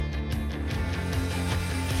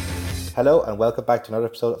Hello and welcome back to another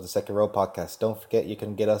episode of the Second Row Podcast. Don't forget you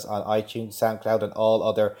can get us on iTunes, SoundCloud and all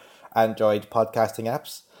other Android podcasting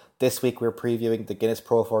apps. This week we're previewing the Guinness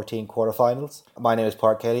Pro14 Quarter Finals. My name is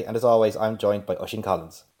Park Kelly and as always I'm joined by Oisin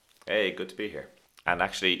Collins. Hey, good to be here. And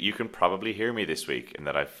actually you can probably hear me this week in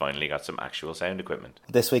that I've finally got some actual sound equipment.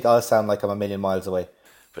 This week I'll sound like I'm a million miles away.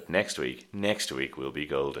 But next week will be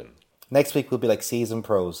golden. Next week will be like season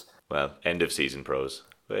pros. Well, end of season pros.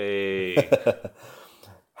 Hey.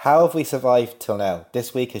 How have we survived till now?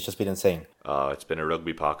 This week has just been insane. Oh, it's been a rugby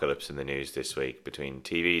apocalypse in the news this week between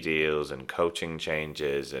TV deals and coaching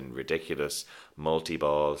changes and ridiculous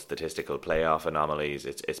multi-ball statistical playoff anomalies.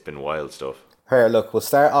 It's been wild stuff. Here, look, we'll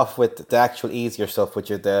start off with the actual easier stuff, which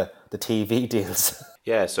are the TV deals.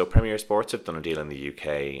 Yeah, so Premier Sports have done a deal in the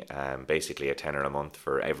UK, basically a tenner a month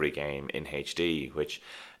for every game in HD, which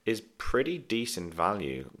is pretty decent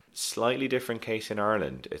value. Slightly different case in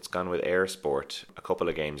Ireland. It's gone with Air Sport, a couple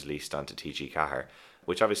of games leased onto TG Cahir,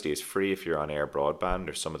 which obviously is free if you're on Air Broadband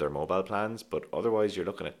or some of their mobile plans, but otherwise you're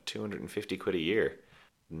looking at 250 quid a year.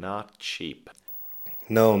 Not cheap.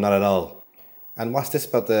 No, not at all. And what's this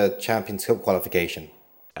about the Champions Cup qualification?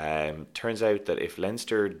 Turns out that if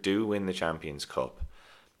Leinster do win the Champions Cup,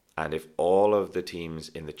 and if all of the teams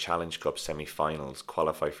in the Challenge Cup semi-finals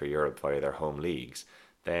qualify for Europe via their home leagues,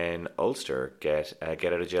 then Ulster get a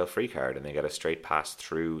get-out-of-jail-free card and they get a straight pass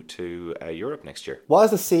through to Europe next year. What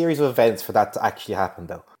is the series of events for that to actually happen,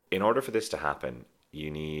 though? In order for this to happen,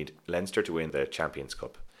 you need Leinster to win the Champions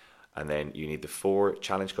Cup. And then you need the 4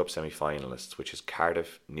 Challenge Cup semi-finalists, which is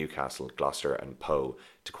Cardiff, Newcastle, Gloucester and Poe,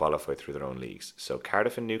 to qualify through their own leagues. So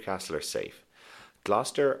Cardiff and Newcastle are safe.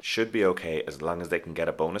 Gloucester should be okay as long as they can get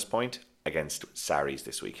a bonus point against Sarries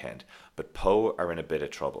this weekend. But Poe are in a bit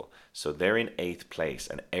of trouble. So they're in 8th place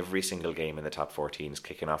and every single game in the top 14 is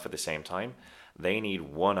kicking off at the same time. They need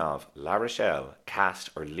one of La Rochelle,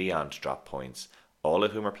 Cast or Leon to drop points, all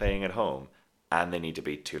of whom are playing at home, and they need to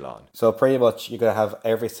beat Toulon. So pretty much you're going to have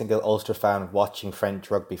every single Ulster fan watching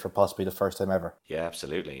French rugby for possibly the first time ever. Yeah,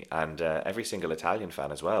 absolutely. And every single Italian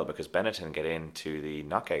fan as well, because Benetton get into the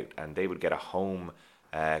knockout and they would get a home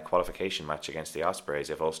qualification match against the Ospreys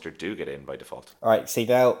if Ulster do get in by default. All right, see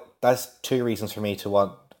now, that's 2 reasons for me to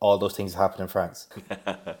want all those things to happen in France.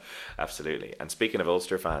 Absolutely. And speaking of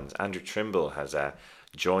Ulster fans, Andrew Trimble has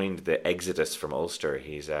joined the exodus from Ulster.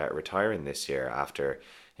 He's retiring this year after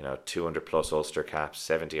 200 plus Ulster caps,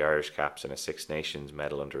 70 Irish caps and a Six Nations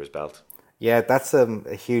medal under his belt. Yeah, that's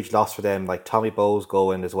a huge loss for them. Like Tommy Bowes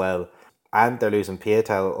going as well. And they're losing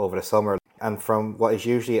Pietau over the summer. And from what is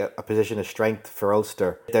usually a position of strength for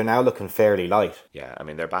Ulster, they're now looking fairly light. Yeah, I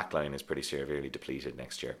mean, their backline is pretty severely depleted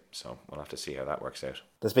next year. So we'll have to see how that works out.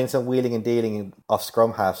 There's been some wheeling and dealing of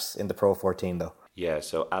scrum halves in the Pro 14 though. Yeah,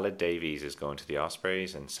 so Aled Davies is going to the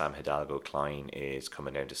Ospreys and Sam Hidalgo-Klein is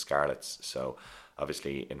coming down to Scarlets. So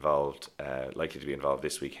obviously likely to be involved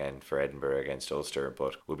this weekend for Edinburgh against Ulster,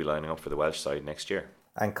 but we'll be lining up for the Welsh side next year.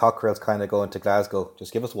 And Cockerill's kind of going to Glasgow.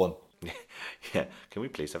 Just give us one. Yeah, can we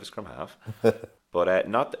please have a scrum half? But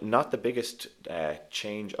not the biggest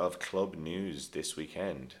change of club news this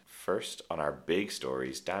weekend. First on our big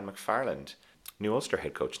stories, Dan McFarland, new Ulster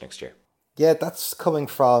head coach next year. Yeah, that's coming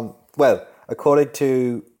from, well, according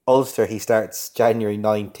to Ulster, he starts January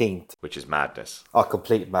 19th. Which is madness. Oh,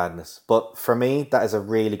 complete madness. But for me, that is a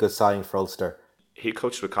really good sign for Ulster. He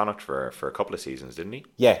coached with Connacht for a couple of seasons, didn't he?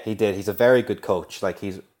 Yeah, he did. He's a very good coach. Like,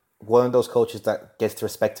 he's one of those coaches that gets the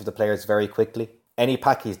respect of the players very quickly. Any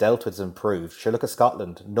pack he's dealt with has improved. Sure, look at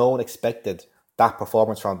Scotland. No one expected that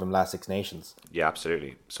performance from them last Six Nations. Yeah,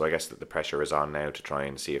 absolutely. So I guess that the pressure is on now to try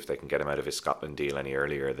and see if they can get him out of his Scotland deal any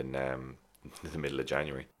earlier than the middle of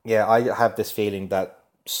January. Yeah, I have this feeling that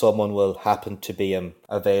someone will happen to be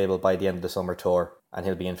available by the end of the summer tour and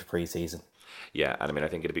he'll be in for pre-season. Yeah, and I mean, I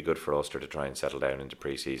think it'd be good for Ulster to try and settle down into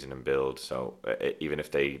pre-season and build. So even if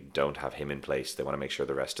they don't have him in place, they want to make sure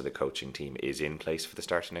the rest of the coaching team is in place for the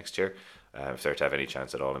start of next year, if they're to have any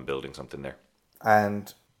chance at all in building something there.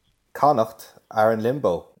 And Connacht are in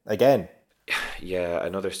limbo again. Yeah,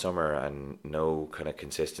 another summer and no kind of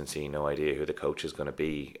consistency, no idea who the coach is going to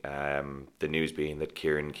be. The news being that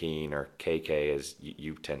Kieran Keanes, or KK as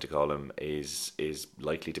you tend to call him, is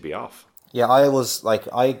likely to be off. Yeah,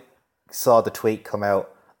 I saw the tweet come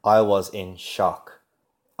out. I was in shock.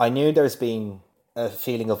 I knew there's been a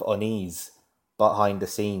feeling of unease behind the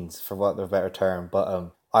scenes, for want of a better term,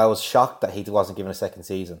 but I was shocked that he wasn't given a second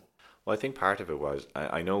season. Well, I think part of it was,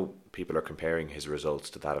 I know people are comparing his results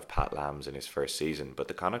to that of Pat Lam's in his first season, but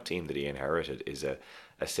the Connacht team that he inherited is a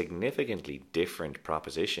significantly different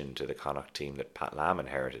proposition to the Connacht team that Pat Lam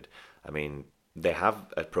inherited. I mean, they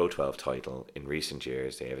have a Pro 12 title in recent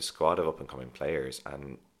years, they have a squad of up-and-coming players,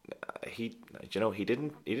 and he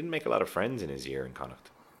didn't make a lot of friends in his year in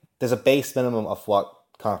Connacht. There's a base minimum of what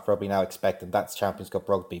Connacht Rugby now expect, and that's Champions Cup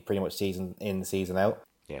rugby, pretty much season in, season out.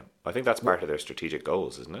 Yeah, I think that's part of their strategic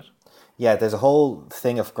goals, isn't it? Yeah, there's a whole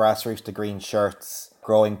thing of grassroots to green shirts,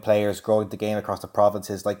 growing players, growing the game across the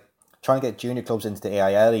provinces, like trying to get junior clubs into the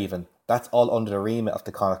AIL even. That's all under the remit of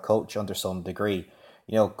the Connacht coach under some degree.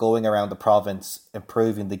 Going around the province,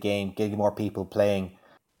 improving the game, getting more people playing.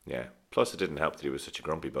 Yeah. Plus, it didn't help that he was such a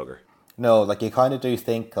grumpy bugger. No, like you kind of do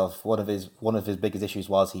think of one of his biggest issues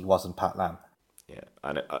was he wasn't Pat Lam. Yeah,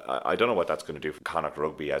 and I don't know what that's going to do for Connacht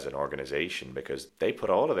Rugby as an organisation, because they put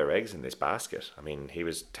all of their eggs in this basket. I mean, he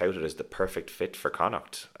was touted as the perfect fit for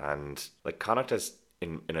Connacht, and like Connacht has,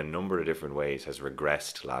 in a number of different ways, has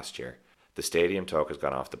regressed last year. The stadium talk has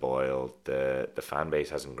gone off the boil, the fan base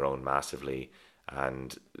hasn't grown massively,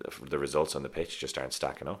 and the results on the pitch just aren't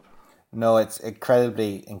stacking up. No, it's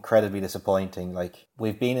incredibly, incredibly disappointing. Like,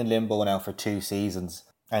 we've been in limbo now for 2 seasons,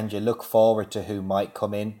 and you look forward to who might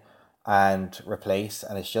come in and replace,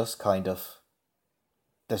 and it's just kind of,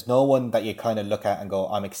 there's no one that you kind of look at and go,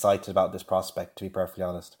 I'm excited about this prospect, to be perfectly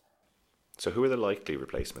honest. So who are the likely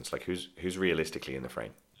replacements? Like, who's realistically in the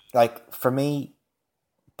frame? Like, for me,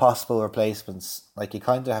 possible replacements, like you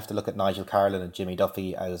kind of have to look at Nigel Carlin and Jimmy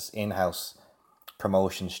Duffy as in-house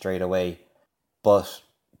promotion straight away. But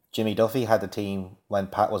Jimmy Duffy had the team when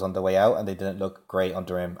Pat was on the way out, and they didn't look great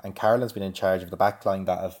under him. And Carlin's been in charge of the backline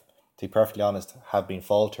that have, to be perfectly honest, have been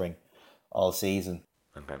faltering all season.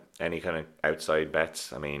 Okay. Any kind of outside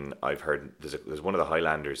bets? I mean, I've heard there's one of the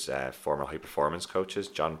Highlanders' former high performance coaches,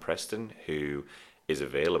 John Preston, who is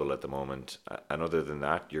available at the moment. And other than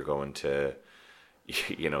that, you're going to,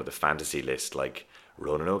 the fantasy list like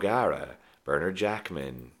Ronan O'Gara, Bernard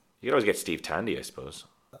Jackman. You could always get Steve Tandy, I suppose.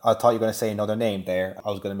 I thought you were going to say another name there. I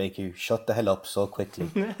was going to make you shut the hell up so quickly.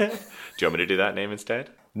 Do you want me to do that name instead?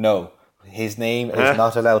 No. His name is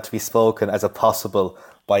not allowed to be spoken as a possible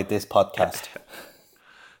by this podcast.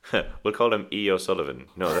 We'll call him E. O'Sullivan.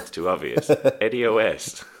 No, that's too obvious. Eddie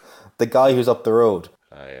O.S. The guy who's up the road.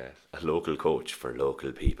 A local coach for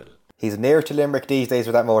local people. He's near to Limerick these days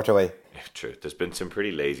with that motorway. True. There's been some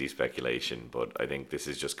pretty lazy speculation, but I think this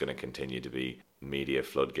is just going to continue to be media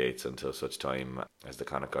floodgates until such time as the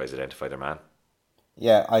Connacht guys identify their man.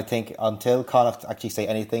 Yeah, I think until Connacht actually say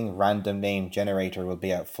anything, random name generator will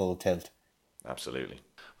be at full tilt. Absolutely.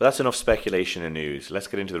 Well, that's enough speculation and news. Let's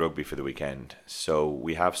get into the rugby for the weekend. So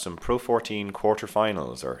we have some Pro14 Quarter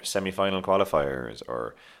Finals, or semi-final qualifiers,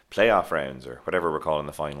 or playoff rounds, or whatever we're calling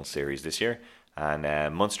the final series this year.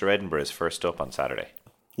 And Munster Edinburgh is first up on Saturday.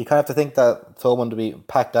 You kind of have to think that Thomond will be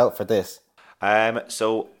packed out for this.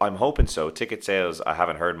 So I'm hoping so. Ticket sales I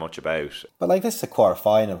haven't heard much about. But like, this is a quarter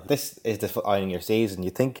final. This is defining your season. You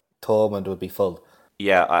think Thomond would be full?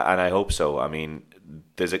 Yeah, and I hope so. I mean,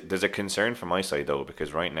 there's a concern from my side though,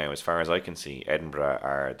 because right now, as far as I can see, Edinburgh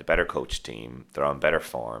are the better coached team. They're on better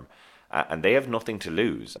form, and they have nothing to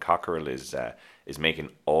lose. Cockerell is making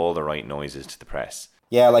all the right noises to the press.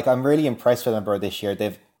 Yeah, like, I'm really impressed with Edinburgh this year.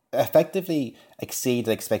 They've effectively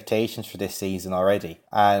exceeded expectations for this season already.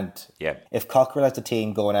 And yeah, if Cockerell has the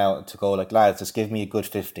team going out to go like, lads, just give me a good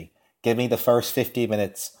 50. Give me the first 50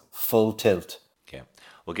 minutes full tilt. Yeah.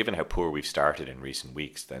 Well, given how poor we've started in recent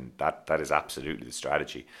weeks, then that is absolutely the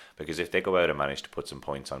strategy. Because if they go out and manage to put some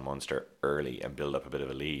points on Munster early and build up a bit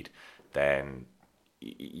of a lead, then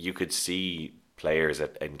you could see players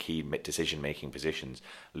in key decision-making positions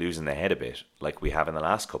losing their head a bit, like we have in the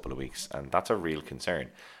last couple of weeks, and that's a real concern.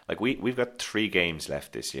 Like we've got 3 games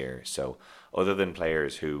left this year, so other than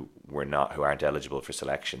players who aren't eligible for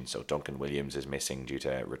selection, so Duncan Williams is missing due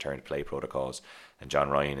to return to play protocols, and John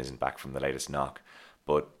Ryan isn't back from the latest knock.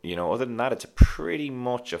 But other than that, it's pretty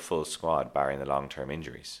much a full squad, barring the long-term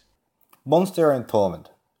injuries. Munster and Thomond.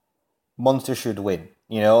 Munster should win.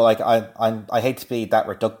 I hate to be that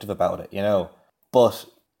reductive about it. But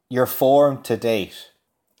your form to date,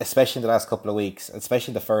 especially in the last couple of weeks,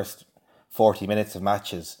 especially the first 40 minutes of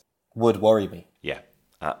matches, would worry me. Yeah.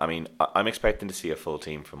 I mean, I'm expecting to see a full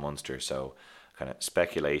team from Munster, so kind of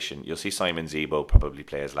speculation. You'll see Simon Zebo probably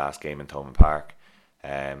play his last game in Thomond Park.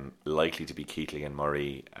 Likely to be Keatley and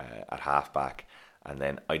Murray at halfback. And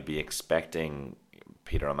then I'd be expecting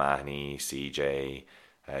Peter O'Mahony, CJ,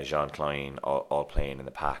 Jean Klein all playing in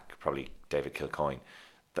the pack, probably David Kilcoyne.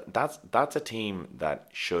 That's a team that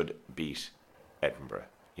should beat Edinburgh,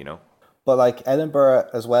 But like, Edinburgh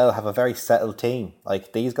as well have a very settled team.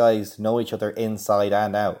 Like, these guys know each other inside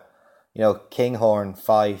and out. Kinghorn,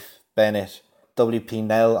 Fife, Bennett, WP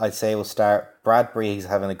Nell, I'd say, will start. Bradbury, he's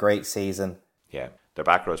having a great season. Yeah, their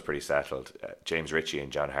back row's pretty settled. James Ritchie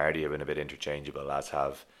and John Hardy have been a bit interchangeable, as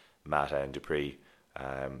have Mata and Dupree.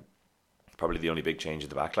 Probably the only big change in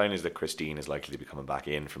the back line is that Christine is likely to be coming back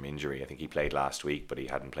in from injury. I think he played last week, but he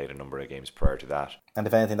hadn't played a number of games prior to that. And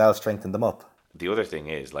if anything, that'll strengthen them up. The other thing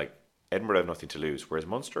is, like, Edinburgh have nothing to lose, whereas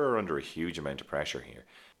Munster are under a huge amount of pressure here.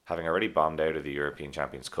 Having already bombed out of the European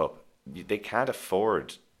Champions Cup, they can't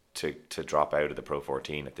afford to drop out of the Pro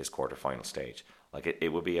 14 at this quarter-final stage. Like,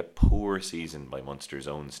 it would be a poor season by Munster's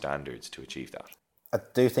own standards to achieve that. I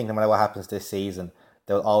do think no matter what happens this season,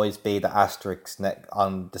 there will always be the asterisk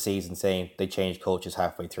on the season saying they changed coaches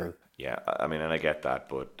halfway through. Yeah, I mean, and I get that,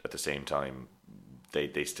 but at the same time,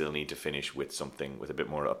 they still need to finish with something with a bit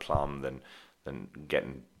more aplomb than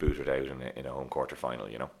getting booted out in a home quarter final,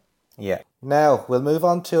 you know? Yeah. Now, we'll move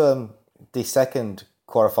on to the second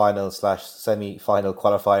quarter-final / semi-final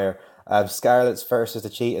qualifier, Scarlets versus the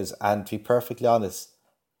Cheetahs, and to be perfectly honest,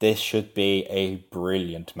 this should be a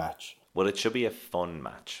brilliant match. Well, it should be a fun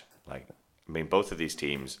match. Like, I mean, both of these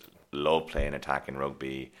teams love playing attacking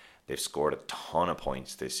rugby. They've scored a ton of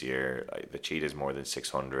points this year. Like, the Cheetahs more than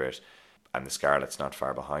 600, and the Scarlets not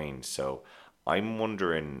far behind. So I'm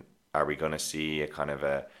wondering, are we going to see a kind of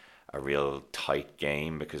a real tight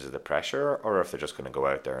game because of the pressure, or if they're just going to go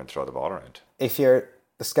out there and throw the ball around? If you're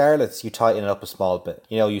the Scarlets, you tighten it up a small bit.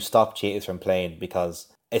 You know, you stop Cheetahs from playing because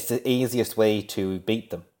it's the easiest way to beat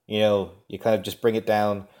them. You know, you kind of just bring it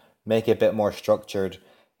down, make it a bit more structured,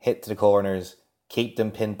 hit to the corners, keep them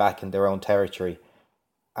pinned back in their own territory,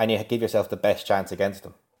 and you give yourself the best chance against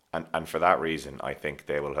them. And for that reason, I think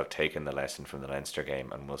they will have taken the lesson from the Leinster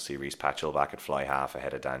game, and we'll see Reece Patchell back at fly half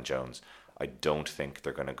ahead of Dan Jones. I don't think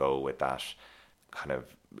they're going to go with that kind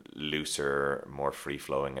of looser, more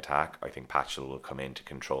free-flowing attack. I think Patchell will come in to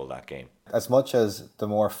control that game. As much as the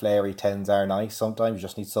more flary 10s are nice, sometimes you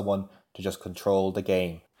just need someone to just control the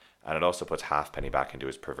game. And it also puts Halfpenny back into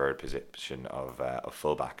his preferred position of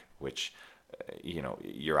fullback, which, you know,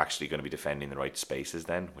 you're actually going to be defending the right spaces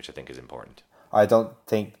then, which I think is important. I don't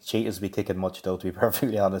think Cheetahs will be kicking much, though, to be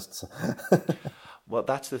perfectly honest. Well,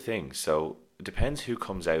 that's the thing. So it depends who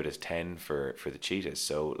comes out as 10 for the Cheetahs.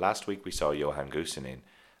 So last week we saw Johan Goosen in,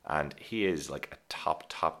 and he is like a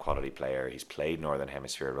top quality player. He's played Northern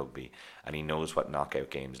Hemisphere rugby, and he knows what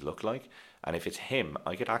knockout games look like. And if it's him,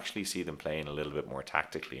 I could actually see them playing a little bit more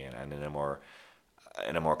tactically and in a more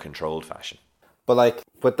controlled fashion. But like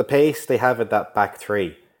with the pace they have at that back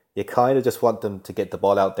three, you kind of just want them to get the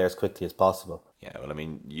ball out there as quickly as possible. Yeah, well, I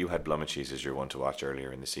mean, you had Blumenchies as your one to watch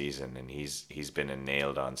earlier in the season, and he's been a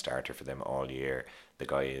nailed-on starter for them all year. The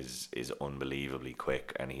guy is unbelievably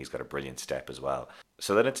quick, and he's got a brilliant step as well.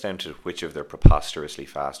 So then it's down to which of their preposterously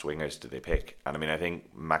fast wingers do they pick. And I mean, I think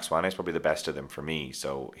Max Wane is probably the best of them for me,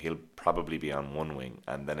 so he'll probably be on one wing,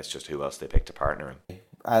 and then it's just who else they pick to partner him.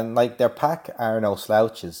 And like their pack are no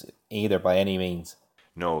slouches either by any means.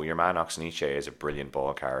 No, your man Oxeniche is a brilliant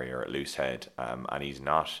ball carrier at loose head, and he's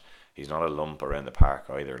not a lump around the park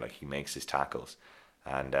either. Like, he makes his tackles.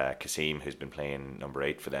 And Kasim, who's been playing number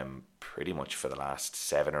 8 for them pretty much for the last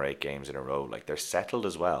 7 or 8 games in a row, like, they're settled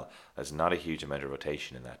as well. There's not a huge amount of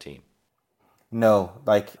rotation in that team. No,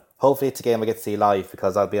 like, hopefully it's a game I get to see live,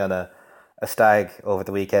 because I'll be on a stag over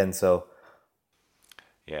the weekend, so...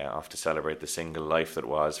 Yeah, off to celebrate the single life that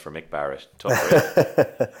was for Mick Barrett.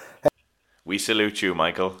 Tough. We salute you,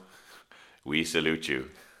 Michael. We salute you.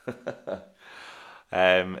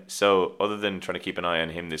 So, other than trying to keep an eye on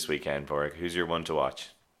him this weekend, Padraig, who's your one to watch?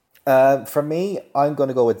 For me, I'm going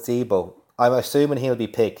to go with Zebo. I'm assuming he'll be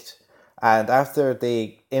picked. And after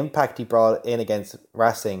the impact he brought in against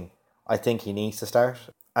Racing, I think he needs to start.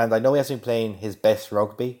 And I know he hasn't been playing his best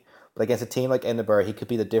rugby, but against a team like Edinburgh, he could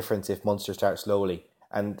be the difference if Munster starts slowly.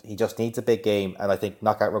 And he just needs a big game, and I think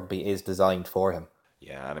knockout rugby is designed for him.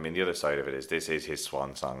 Yeah, and I mean, the other side of it is this is his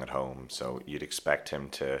swan song at home, so you'd expect him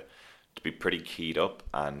to be pretty keyed up,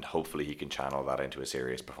 and hopefully he can channel that into a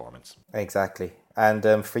serious performance. Exactly.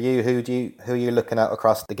 And for you, who are you looking at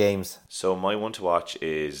across the games? So my one to watch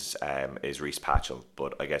is Reece Patchell,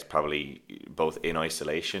 but I guess probably both in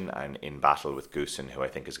isolation and in battle with Goosen, who I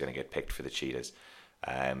think is going to get picked for the Cheetahs.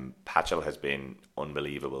 Patchell has been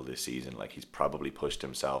unbelievable this season. Like, he's probably pushed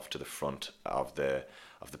himself to the front of the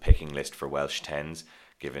picking list for Welsh 10s,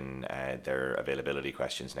 given their availability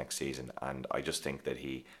questions next season. And I just think that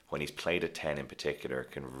he, when he's played at 10 in particular,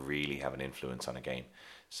 can really have an influence on a game.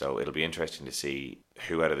 So it'll be interesting to see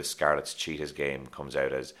who out of the Scarlets Cheetahs game comes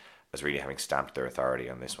out as really having stamped their authority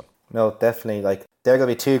on this one. No, definitely. Like, there are going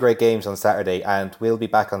to be 2 great games on Saturday, and we'll be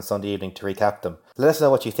back on Sunday evening to recap them. Let us know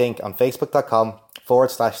what you think on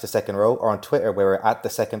facebook.com/The Second Row, or on Twitter where we're at The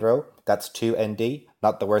Second Row. That's 2ND,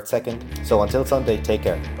 not the word second. So until Sunday, take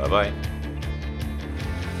care. Bye-bye.